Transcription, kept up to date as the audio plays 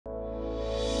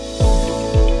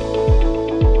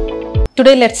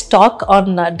Today let's talk on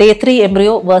day 3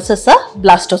 embryo versus a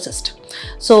blastocyst.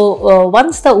 So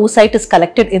once the oocyte is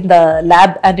collected in the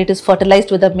lab and it is fertilized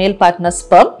with a male partner's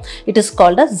sperm, it is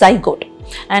called a zygote.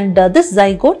 And this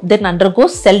zygote then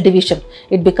undergoes cell division.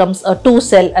 It becomes a 2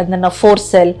 cell and then a 4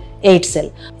 cell, 8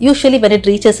 cell. Usually when it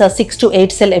reaches a 6 to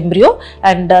 8 cell embryo,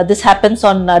 and this happens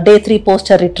on day 3 post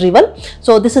retrieval.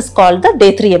 So this is called the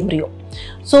day 3 embryo.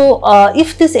 So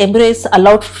if this embryo is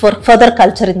allowed for further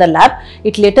culture in the lab,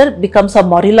 it later becomes a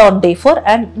morula on day 4,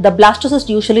 and the blastocyst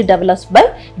usually develops by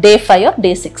day 5 or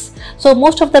day 6. So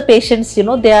most of the patients,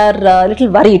 they are a little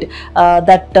worried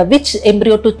that which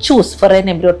embryo to choose for an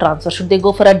embryo transfer. Should they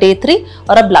go for a day 3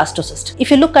 or a blastocyst?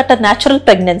 If you look at a natural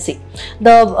pregnancy,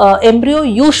 the embryo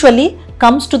usually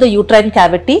comes to the uterine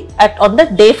cavity on the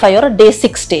day 5 or a day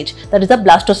 6 stage, that is the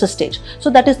blastocyst stage.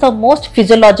 So that is the most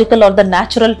physiological or the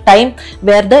natural time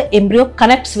where the embryo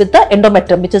connects with the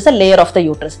endometrium, which is a layer of the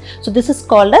uterus. So this is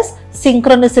called as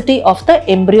synchronicity of the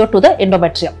embryo to the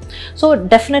endometrium. So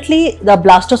definitely the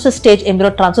blastocyst stage embryo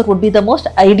transfer would be the most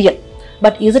ideal,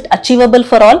 but is it achievable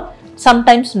for all?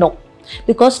 Sometimes no.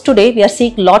 Because today we are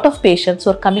seeing a lot of patients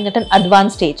who are coming at an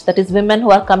advanced stage, that is women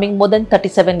who are coming more than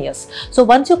 37 years. So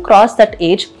once you cross that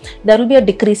age, there will be a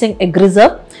decreasing egg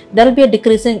reserve, there will be a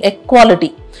decreasing egg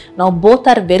quality. Now both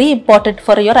are very important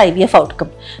for your IVF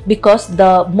outcome, because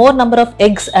the more number of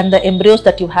eggs and the embryos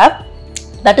that you have,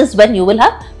 that is when you will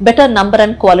have better number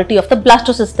and quality of the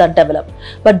blastocysts that develop.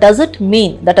 But does it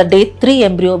mean that a day 3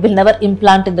 embryo will never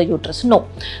implant in the uterus? No,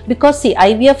 because see,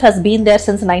 IVF has been there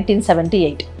since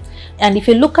 1978. And if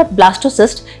you look at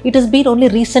blastocyst, it has been only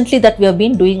recently that we have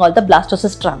been doing all the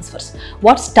blastocyst transfers.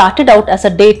 What started out as a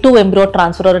day 2 embryo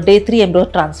transfer or a day 3 embryo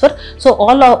transfer, so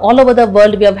all over the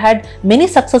world we have had many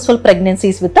successful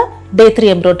pregnancies with the day 3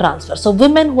 embryo transfer. So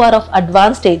women who are of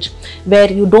advanced age,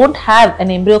 where you don't have an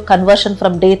embryo conversion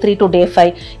from day 3 to day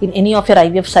 5 in any of your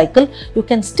IVF cycle, you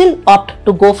can still opt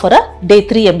to go for a day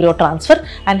 3 embryo transfer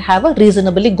and have a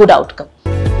reasonably good outcome.